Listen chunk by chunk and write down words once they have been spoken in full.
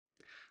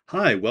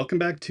Hi, welcome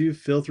back to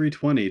Phil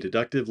 320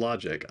 Deductive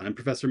Logic. I'm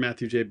Professor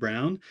Matthew J.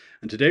 Brown,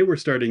 and today we're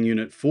starting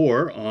Unit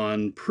 4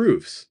 on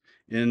proofs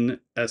in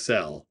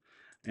SL.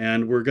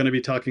 And we're going to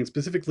be talking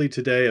specifically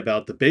today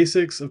about the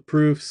basics of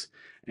proofs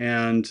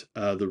and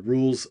the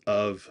rules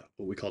of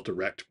what we call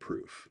direct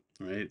proof.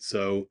 All right,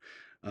 so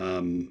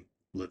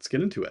let's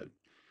get into it.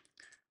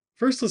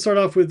 First, let's start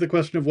off with the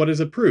question of what is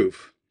a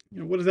proof?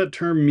 What does that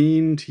term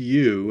mean to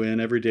you in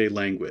everyday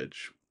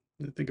language?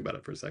 Think about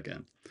it for a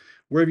second.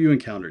 Where have you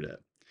encountered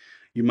it?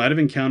 You might have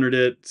encountered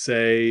it,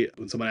 say,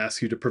 when someone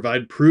asks you to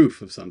provide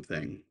proof of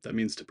something. That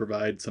means to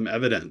provide some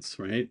evidence,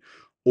 right?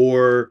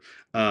 Or,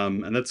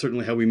 and that's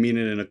certainly how we mean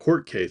it in a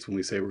court case when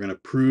we say we're going to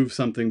prove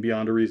something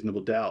beyond a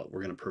reasonable doubt.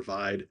 We're going to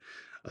provide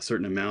a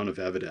certain amount of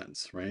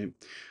evidence, right?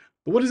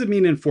 But what does it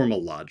mean in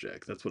formal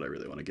logic? That's what I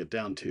really want to get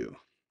down to.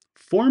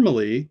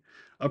 Formally,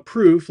 a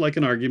proof, like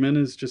an argument,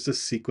 is just a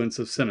sequence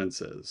of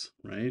sentences,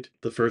 right?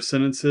 The first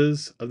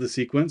sentences of the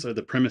sequence are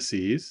the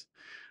premises,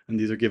 and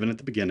these are given at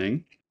the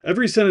beginning.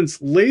 Every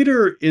sentence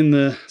later in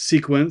the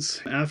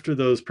sequence after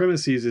those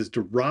premises is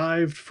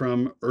derived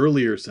from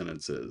earlier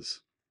sentences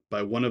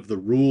by one of the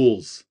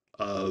rules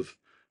of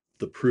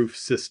the proof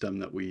system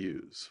that we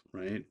use,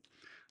 right?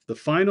 The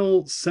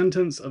final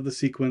sentence of the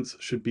sequence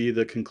should be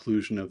the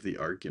conclusion of the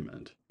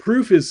argument.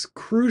 Proof is a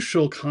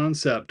crucial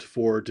concept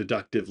for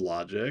deductive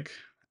logic.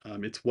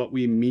 It's what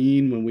we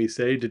mean when we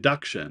say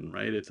deduction,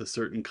 right? It's a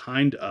certain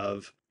kind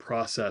of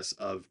process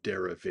of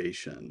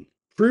derivation.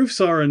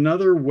 Proofs are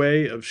another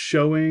way of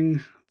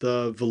showing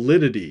the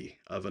validity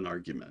of an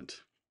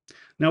argument.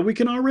 Now, we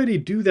can already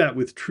do that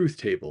with truth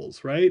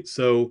tables, right?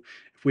 So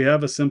if we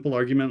have a simple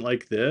argument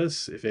like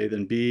this, if A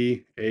then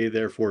B, A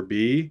therefore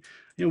B,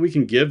 we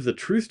can give the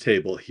truth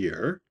table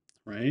here,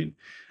 right?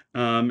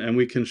 And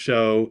we can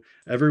show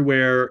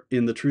everywhere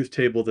in the truth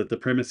table that the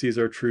premises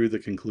are true, the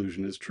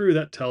conclusion is true.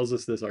 That tells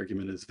us this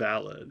argument is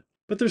valid.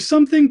 But there's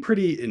something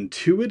pretty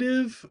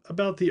intuitive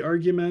about the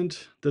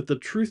argument that the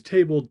truth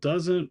table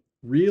doesn't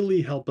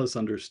really help us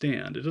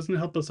understand. It doesn't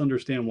help us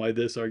understand why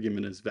this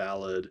argument is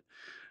valid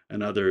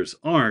and others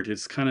aren't.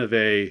 It's kind of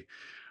a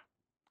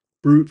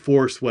brute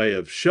force way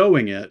of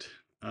showing it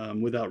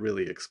without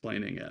really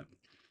explaining it.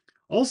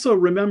 Also,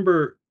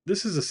 remember,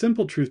 this is a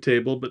simple truth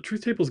table, but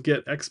truth tables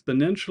get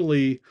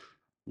exponentially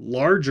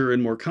larger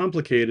and more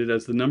complicated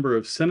as the number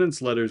of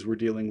sentence letters we're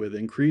dealing with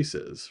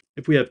increases.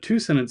 If we have 2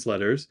 sentence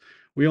letters,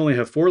 we only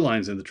have 4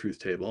 lines in the truth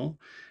table.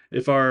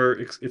 If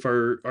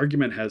our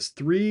argument has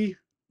 3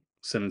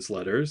 sentence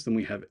letters, then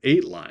we have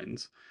 8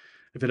 lines.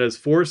 If it has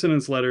 4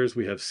 sentence letters,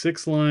 we have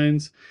 6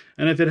 lines.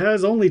 And if it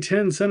has only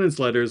 10 sentence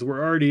letters,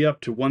 we're already up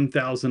to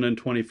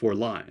 1,024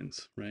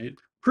 lines, right?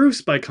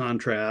 Proofs, by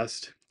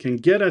contrast, can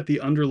get at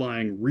the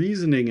underlying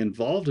reasoning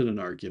involved in an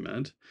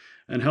argument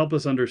and help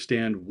us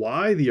understand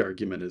why the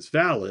argument is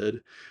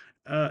valid,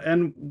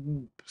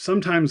 and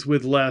sometimes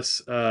with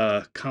less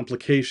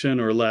complication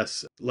or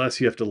less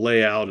you have to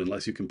lay out and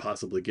less you can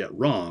possibly get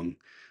wrong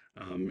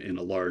in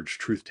a large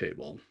truth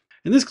table.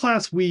 In this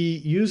class, we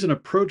use an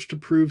approach to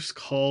proofs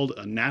called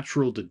a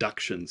natural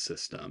deduction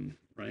system,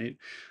 right?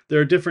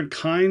 There are different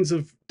kinds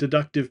of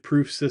deductive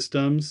proof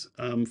systems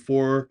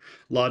for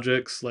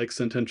logics like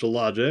sentential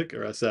logic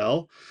or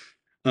SL.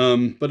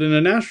 But in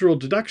a natural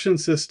deduction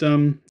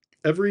system,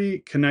 every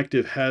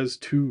connective has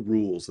 2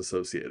 rules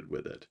associated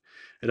with it.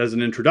 It has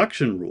an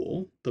introduction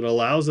rule that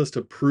allows us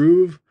to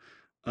prove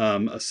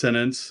a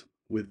sentence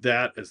with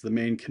that as the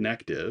main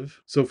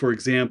connective. So for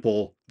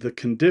example, the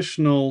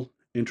conditional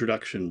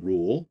introduction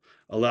rule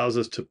allows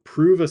us to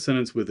prove a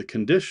sentence with a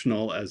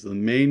conditional as the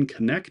main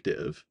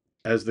connective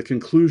as the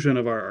conclusion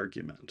of our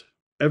argument.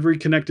 Every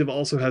connective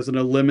also has an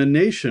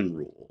elimination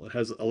rule.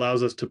 It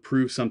allows us to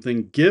prove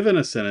something given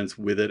a sentence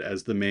with it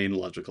as the main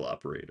logical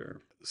operator.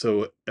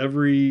 So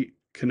every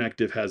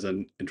connective has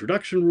an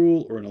introduction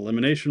rule or an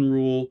elimination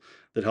rule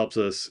that helps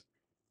us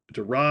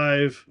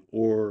derive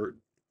or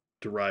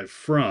derive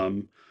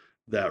from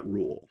that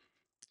rule.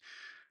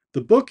 The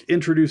book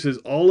introduces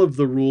all of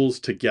the rules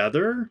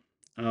together,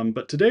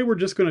 but today we're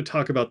just going to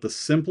talk about the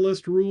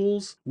simplest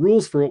rules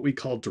for what we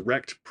call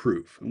direct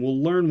proof, and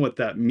we'll learn what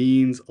that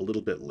means a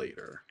little bit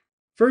later.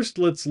 First,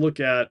 let's look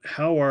at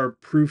how our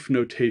proof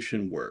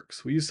notation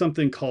works. We use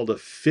something called a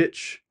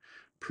Fitch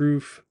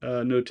proof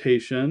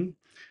notation,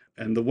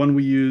 and the one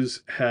we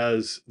use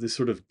has this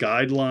sort of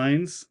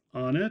guidelines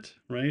on it,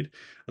 right?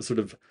 A sort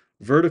of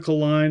vertical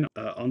line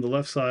on the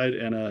left side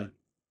and a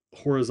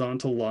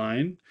horizontal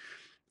line.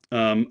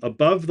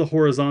 Above the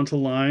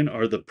horizontal line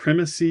are the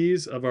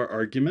premises of our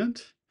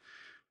argument.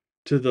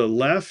 To the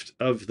left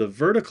of the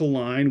vertical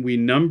line, we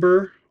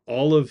number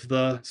all of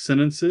the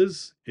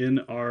sentences in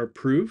our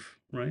proof,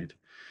 right?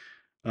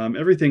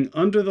 Everything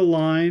under the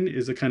line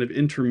is a kind of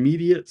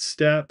intermediate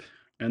step,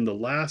 and the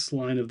last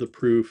line of the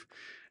proof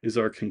is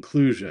our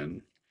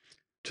conclusion.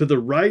 To the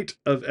right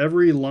of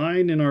every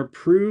line in our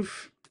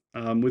proof,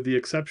 with the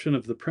exception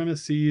of the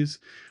premises,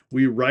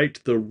 we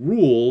write the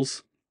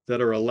rules that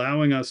are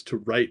allowing us to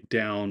write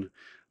down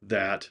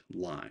that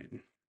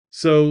line.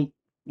 So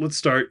let's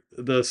start.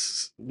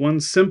 This one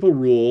simple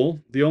rule,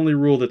 the only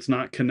rule that's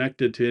not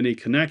connected to any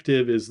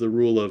connective, is the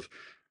rule of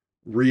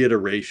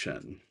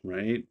reiteration,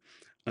 right?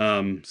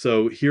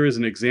 So here is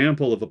an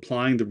example of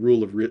applying the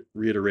rule of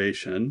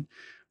reiteration.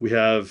 We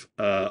have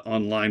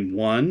on line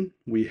 1,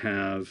 we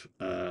have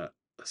a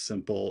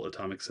simple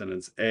atomic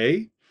sentence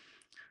A.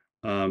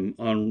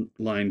 On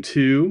line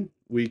 2,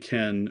 we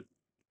can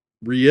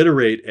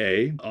reiterate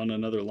A on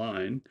another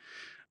line,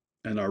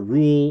 and our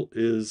rule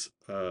is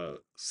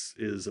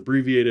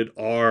abbreviated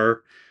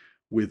R,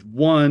 with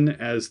 1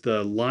 as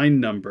the line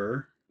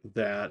number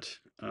that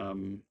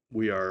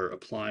we are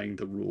applying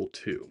the rule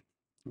to,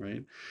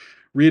 right?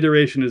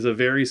 Reiteration is a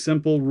very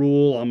simple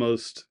rule,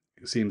 almost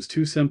seems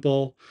too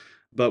simple,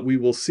 but we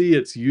will see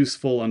it's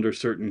useful under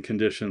certain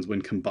conditions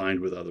when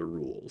combined with other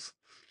rules.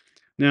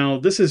 Now,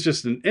 this is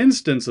just an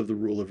instance of the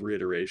rule of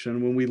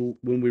reiteration.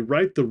 When we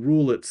write the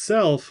rule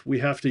itself, we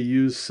have to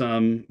use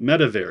some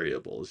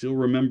metavariables. You'll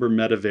remember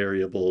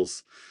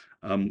metavariables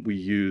we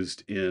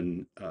used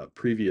in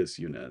previous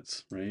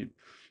units, right?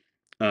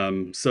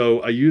 So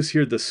I use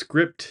here the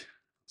script,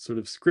 sort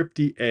of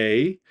scripty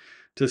A,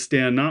 to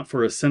stand not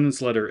for a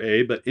sentence letter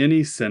A, but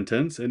any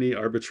sentence, any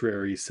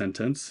arbitrary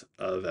sentence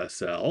of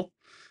SL.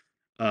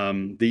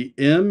 The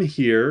M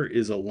here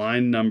is a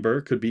line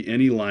number, could be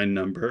any line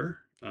number.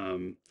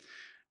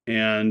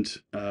 And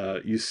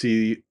you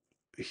see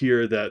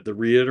here that the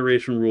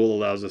reiteration rule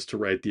allows us to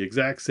write the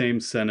exact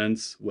same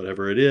sentence,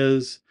 whatever it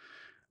is,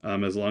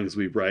 as long as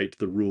we write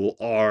the rule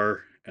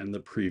R and the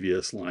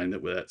previous line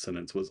that that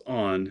sentence was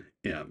on,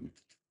 M.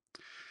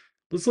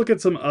 Let's look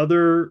at some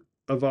other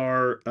of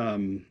our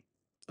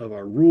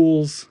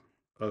rules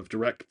of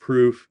direct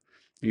proof.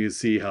 You can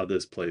see how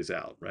this plays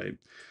out, right?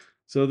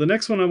 So the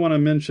next one I want to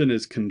mention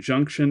is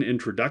conjunction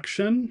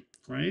introduction,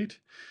 right?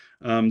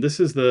 This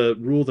is the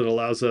rule that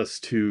allows us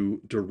to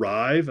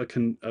derive a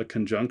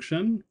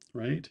conjunction,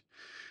 right?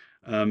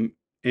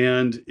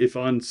 And if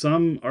on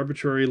some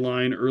arbitrary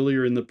line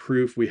earlier in the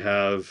proof we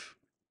have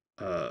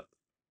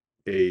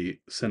a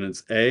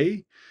sentence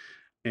A,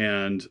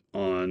 and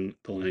on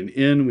the line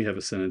N we have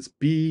a sentence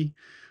B,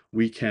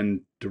 we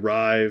can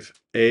derive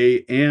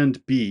A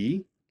and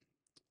B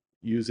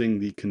using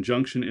the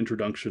conjunction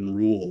introduction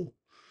rule,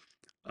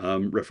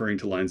 referring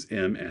to lines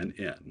M and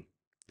N.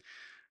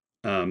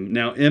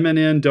 Now, M and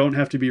N don't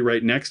have to be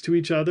right next to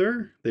each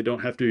other. They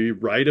don't have to be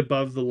right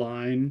above the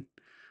line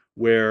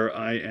where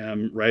I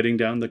am writing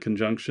down the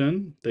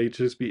conjunction. They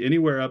just be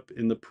anywhere up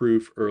in the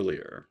proof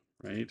earlier,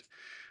 right?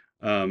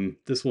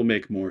 This will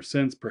make more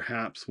sense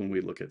perhaps when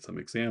we look at some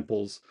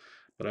examples,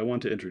 but I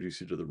want to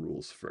introduce you to the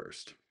rules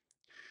first.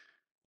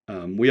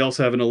 We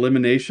also have an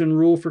elimination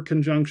rule for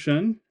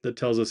conjunction that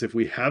tells us if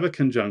we have a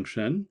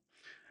conjunction,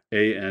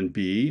 A and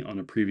B, on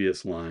a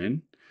previous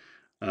line,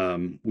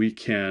 we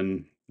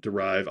can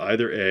derive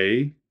either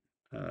A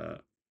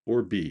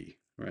or B,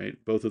 right?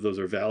 Both of those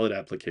are valid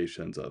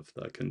applications of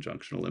the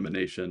conjunction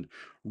elimination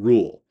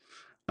rule.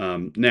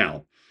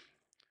 Now,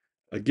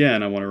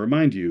 again, I want to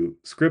remind you,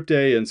 script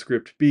A and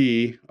script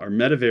B are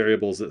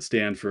metavariables that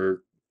stand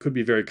for, could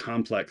be very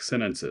complex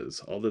sentences.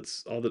 All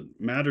that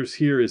matters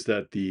here is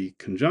that the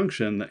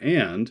conjunction, the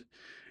and,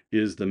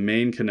 is the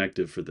main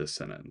connective for this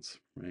sentence,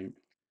 right?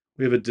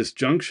 We have a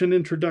disjunction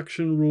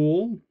introduction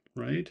rule,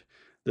 right,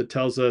 that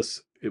tells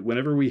us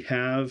whenever we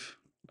have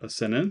a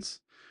sentence,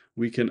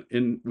 we can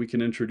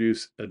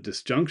introduce a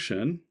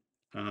disjunction.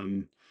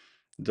 It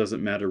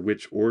doesn't matter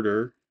which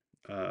order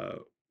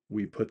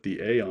we put the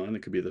A on.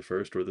 It could be the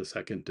first or the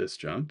second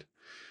disjunct.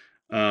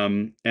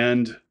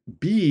 And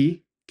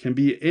B can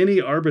be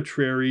any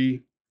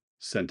arbitrary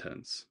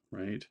sentence,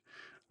 right?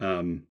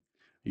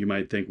 You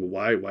might think,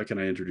 well, why can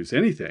I introduce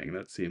anything?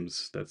 That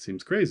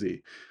seems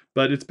crazy.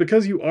 But it's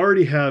because you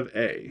already have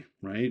A,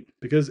 right?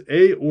 Because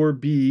A or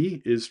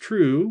B is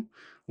true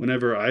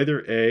whenever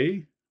either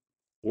A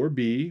or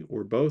B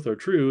or both are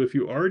true. If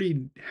you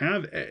already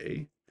have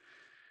A,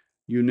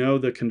 you know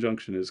the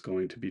conjunction is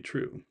going to be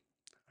true.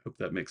 I hope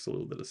that makes a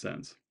little bit of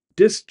sense.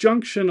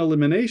 Disjunction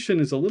elimination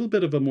is a little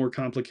bit of a more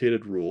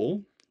complicated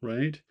rule,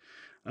 right?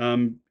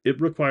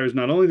 It requires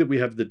not only that we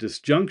have the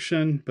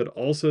disjunction, but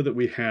also that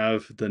we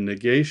have the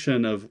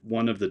negation of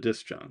one of the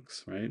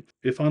disjuncts, right?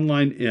 If on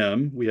line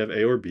M we have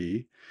A or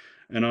B,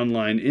 and on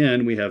line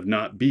N we have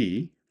not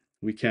B,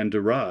 we can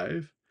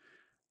derive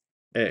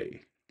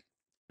A.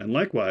 And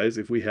likewise,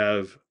 if we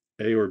have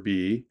A or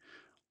B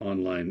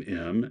on line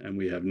M and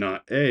we have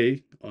not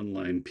A on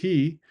line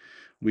P,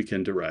 we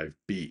can derive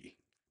B.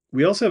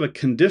 We also have a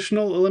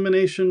conditional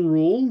elimination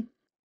rule.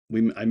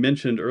 I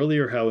mentioned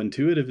earlier how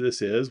intuitive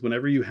this is.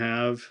 Whenever you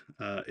have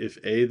if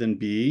A then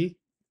B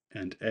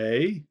and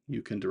A,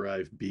 you can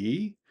derive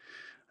B.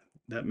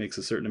 That makes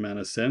a certain amount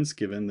of sense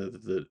given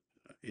that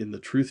in the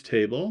truth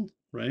table,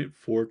 right,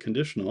 for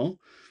conditional,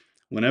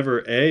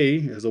 whenever A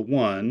has a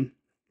 1,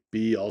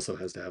 B also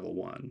has to have a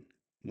 1.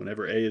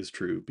 Whenever A is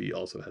true, B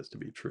also has to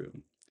be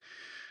true.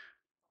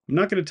 I'm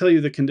not going to tell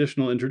you the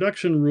conditional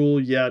introduction rule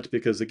yet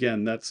because,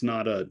 again, that's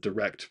not a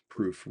direct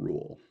proof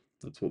rule.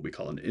 That's what we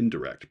call an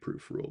indirect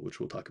proof rule, which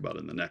we'll talk about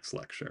in the next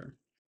lecture.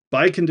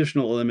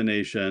 Biconditional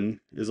elimination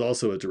is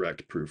also a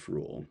direct proof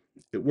rule.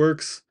 It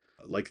works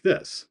like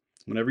this.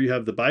 Whenever you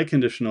have the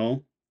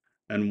biconditional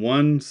and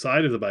one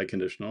side of the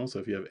biconditional, so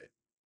if you have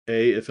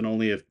A if and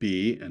only if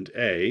B and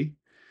A,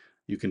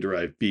 you can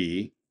derive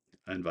B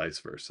and vice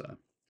versa.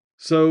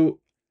 So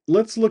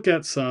let's look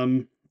at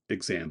some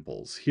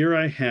examples. Here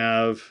I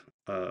have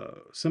a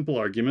simple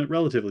argument,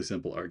 relatively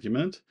simple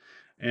argument,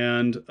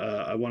 and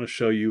I want to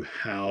show you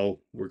how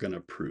we're going to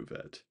prove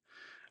it.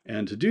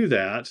 And to do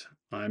that,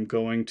 I'm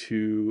going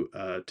to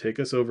take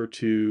us over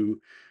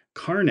to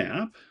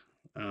Carnap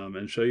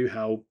and show you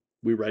how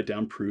we write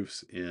down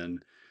proofs in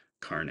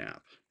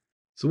Carnap.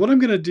 So what I'm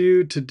going to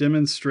do to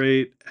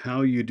demonstrate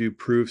how you do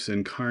proofs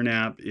in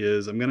Carnap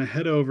is I'm going to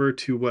head over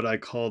to what I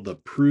call the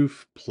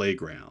proof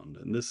playground.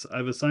 And this,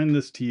 I've assigned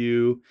this to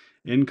you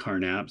in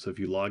Carnap. So if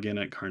you log in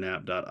at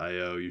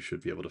carnap.io, you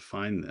should be able to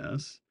find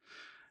this.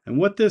 And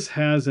what this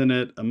has in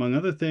it, among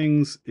other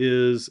things,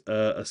 is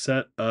a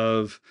set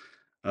of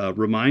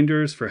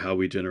reminders for how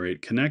we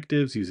generate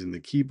connectives using the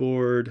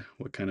keyboard,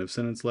 what kind of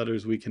sentence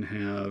letters we can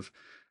have,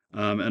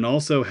 and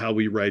also how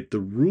we write the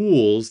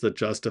rules that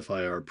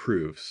justify our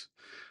proofs.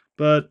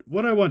 But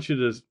what I want you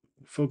to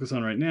focus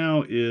on right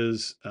now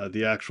is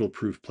the actual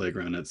proof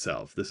playground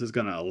itself. This is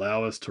going to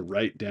allow us to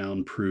write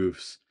down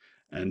proofs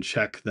and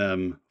check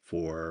them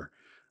for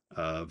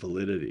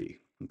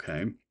validity.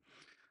 Okay.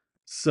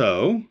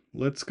 So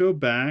let's go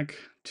back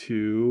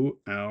to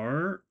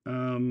our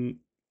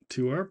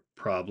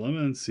problem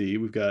and see.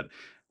 We've got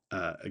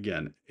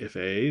again, if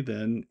A,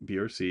 then B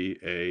or C,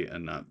 A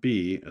and not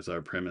B as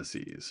our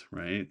premises,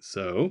 right?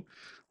 So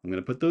I'm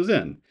going to put those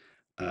in.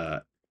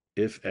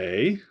 If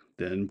A,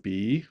 then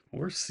B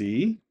or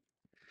C.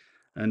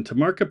 And to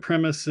mark a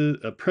premise,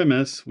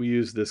 we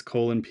use this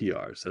colon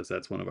PR, says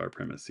that's one of our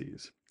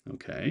premises.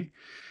 Okay.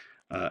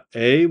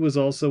 A was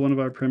also one of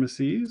our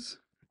premises,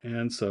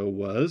 and so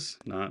was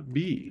not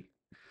B.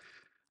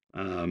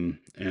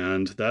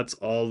 And that's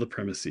all the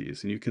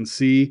premises. And you can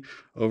see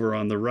over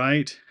on the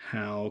right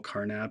how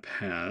Carnap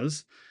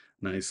has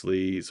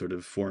nicely sort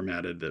of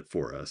formatted it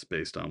for us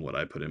based on what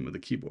I put in with the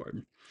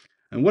keyboard.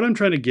 And what I'm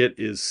trying to get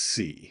is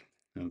C,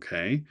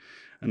 okay?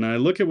 And I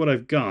look at what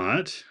I've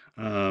got.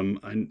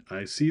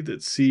 I see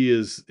that C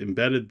is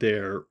embedded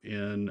there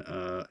in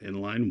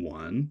line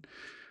 1.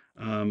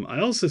 I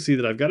also see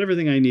that I've got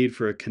everything I need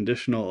for a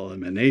conditional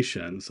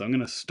elimination, so I'm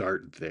going to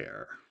start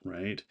there,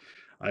 right?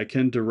 I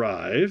can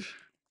derive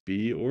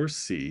B or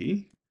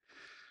C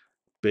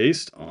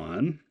based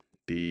on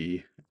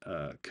the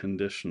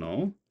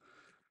conditional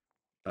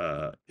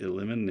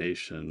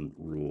elimination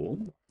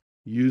rule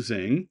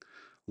using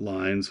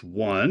lines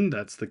 1,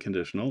 that's the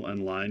conditional,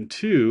 and line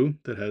 2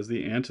 that has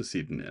the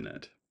antecedent in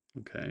it.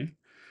 Okay,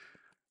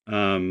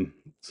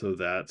 so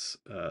that's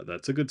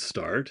a good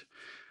start.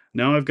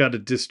 Now I've got a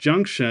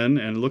disjunction,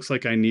 and it looks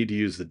like I need to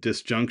use the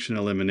disjunction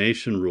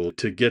elimination rule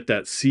to get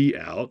that C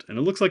out. And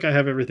it looks like I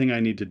have everything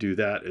I need to do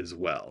that as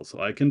well. So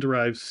I can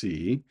derive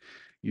C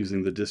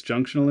using the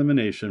disjunction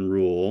elimination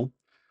rule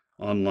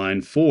on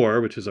line 4,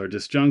 which is our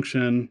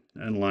disjunction,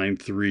 and line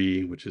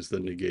 3, which is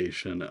the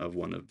negation of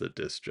one of the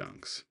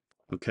disjuncts.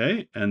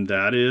 Okay, and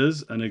that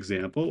is an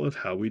example of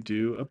how we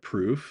do a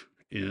proof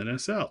in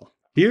SL.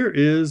 Here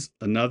is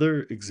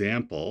another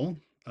example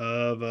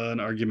of an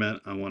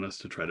argument I want us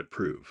to try to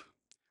prove.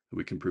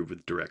 We can prove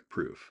with direct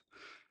proof.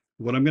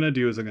 What I'm going to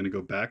do is I'm going to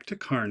go back to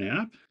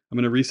Carnap. I'm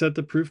going to reset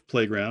the proof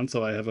playground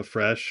so I have a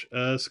fresh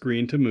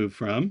screen to move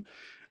from.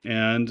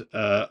 And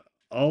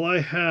all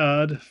I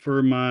had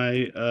for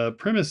my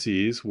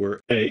premises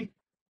were A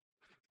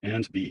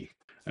and B.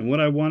 And what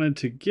I wanted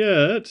to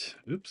get,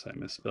 oops, I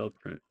misspelled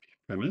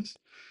premise.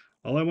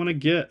 What I want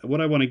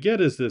to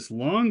get is this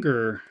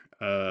longer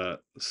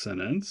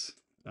sentence,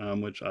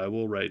 which I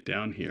will write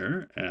down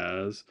here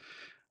as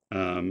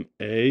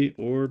A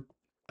or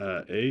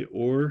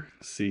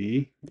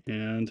C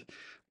and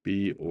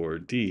B or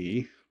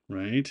D,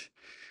 right?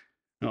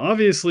 Now,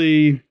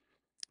 obviously,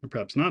 or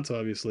perhaps not so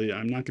obviously,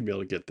 I'm not going to be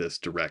able to get this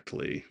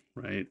directly,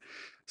 right?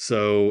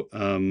 So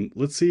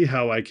let's see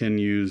how I can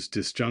use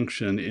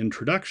disjunction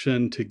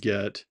introduction to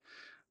get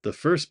the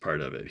first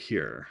part of it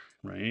here,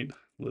 right?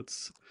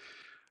 Let's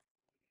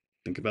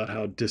think about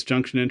how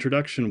disjunction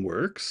introduction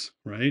works,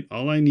 right?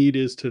 All I need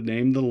is to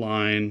name the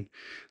line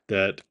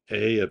that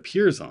A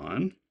appears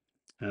on,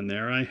 and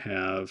there I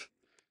have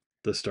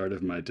the start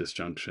of my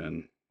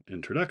disjunction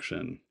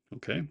introduction.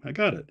 Okay, I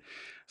got it.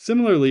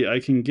 Similarly, I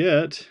can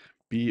get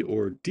B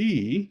or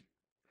D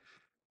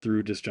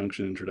through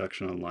disjunction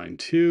introduction on line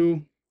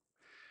 2.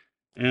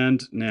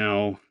 And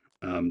now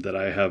that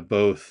I have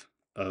both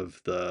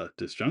of the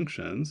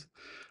disjunctions,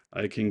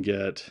 I can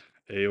get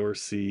A or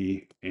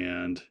C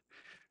and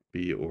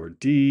B or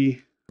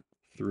D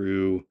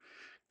through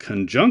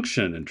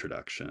conjunction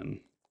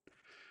introduction.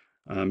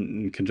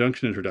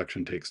 Conjunction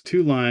introduction takes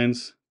 2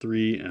 lines,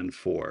 3 and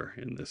 4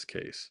 in this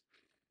case.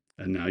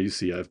 And now you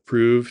see I've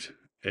proved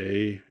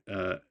A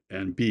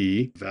and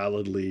B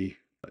validly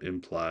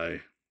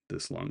imply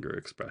this longer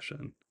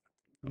expression.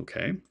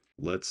 Okay,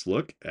 let's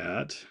look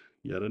at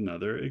yet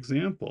another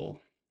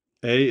example.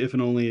 A if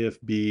and only if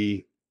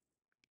B,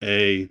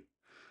 A,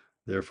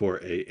 therefore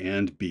A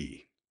and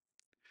B.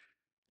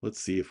 Let's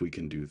see if we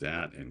can do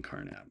that in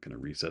Carnap. I'm going to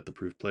reset the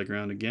proof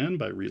playground again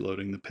by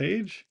reloading the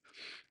page.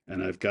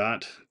 And I've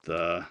got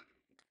the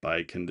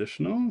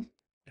biconditional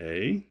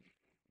A,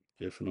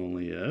 if and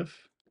only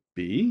if,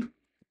 B,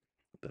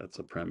 that's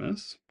a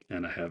premise.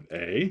 And I have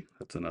A,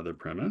 that's another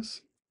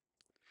premise.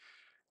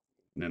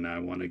 And then I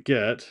want to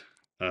get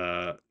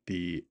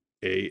the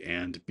A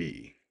and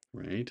B,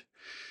 right?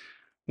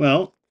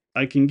 Well,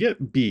 I can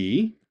get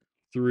B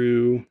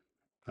through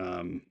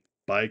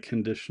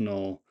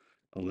biconditional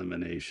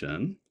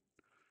elimination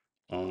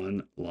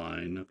on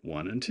line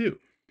 1 and 2.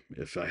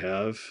 If I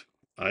have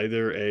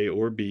either A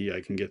or B, I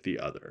can get the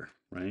other,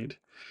 right?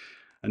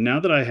 And now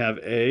that I have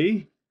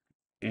A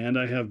and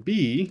I have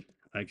B,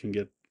 I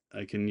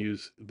can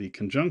use the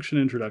conjunction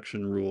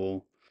introduction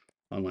rule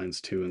on lines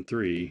 2 and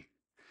 3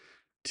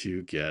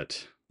 to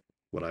get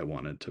what I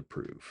wanted to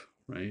prove,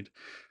 right?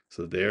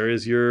 So there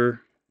is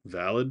your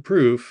valid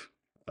proof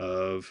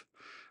of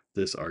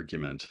this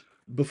argument.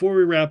 Before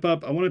we wrap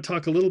up, I want to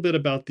talk a little bit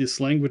about this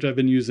language I've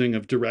been using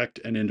of direct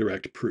and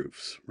indirect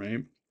proofs,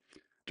 right?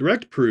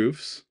 Direct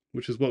proofs,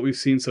 which is what we've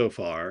seen so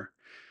far,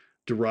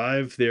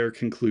 derive their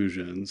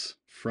conclusions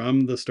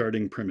from the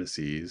starting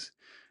premises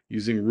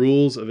using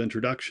rules of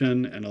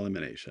introduction and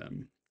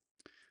elimination.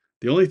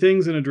 The only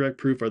things in a direct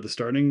proof are the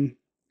starting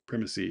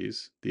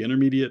premises, the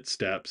intermediate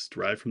steps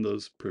derived from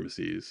those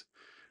premises,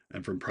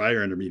 and from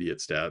prior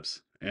intermediate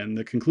steps, and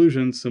the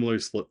conclusions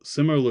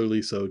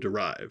similarly so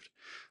derived.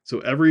 So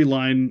every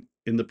line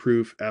in the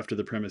proof after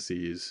the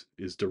premises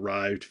is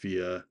derived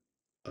via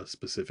a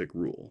specific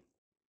rule.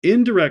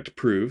 Indirect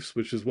proofs,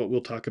 which is what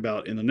we'll talk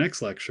about in the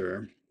next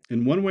lecture,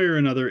 in one way or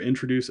another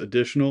introduce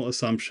additional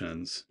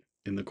assumptions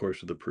in the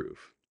course of the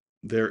proof.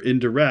 They're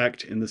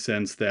indirect in the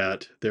sense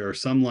that there are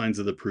some lines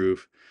of the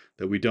proof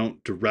that we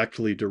don't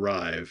directly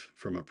derive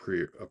from a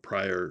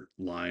prior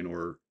line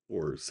or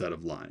set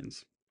of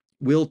lines.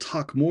 We'll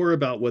talk more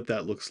about what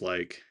that looks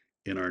like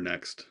in our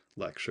next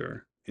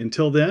lecture.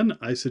 Until then,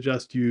 I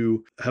suggest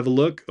you have a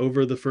look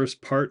over the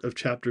first part of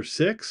chapter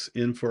 6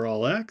 in For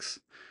All X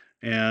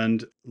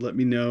and let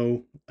me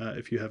know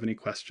if you have any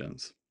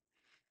questions.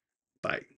 Bye.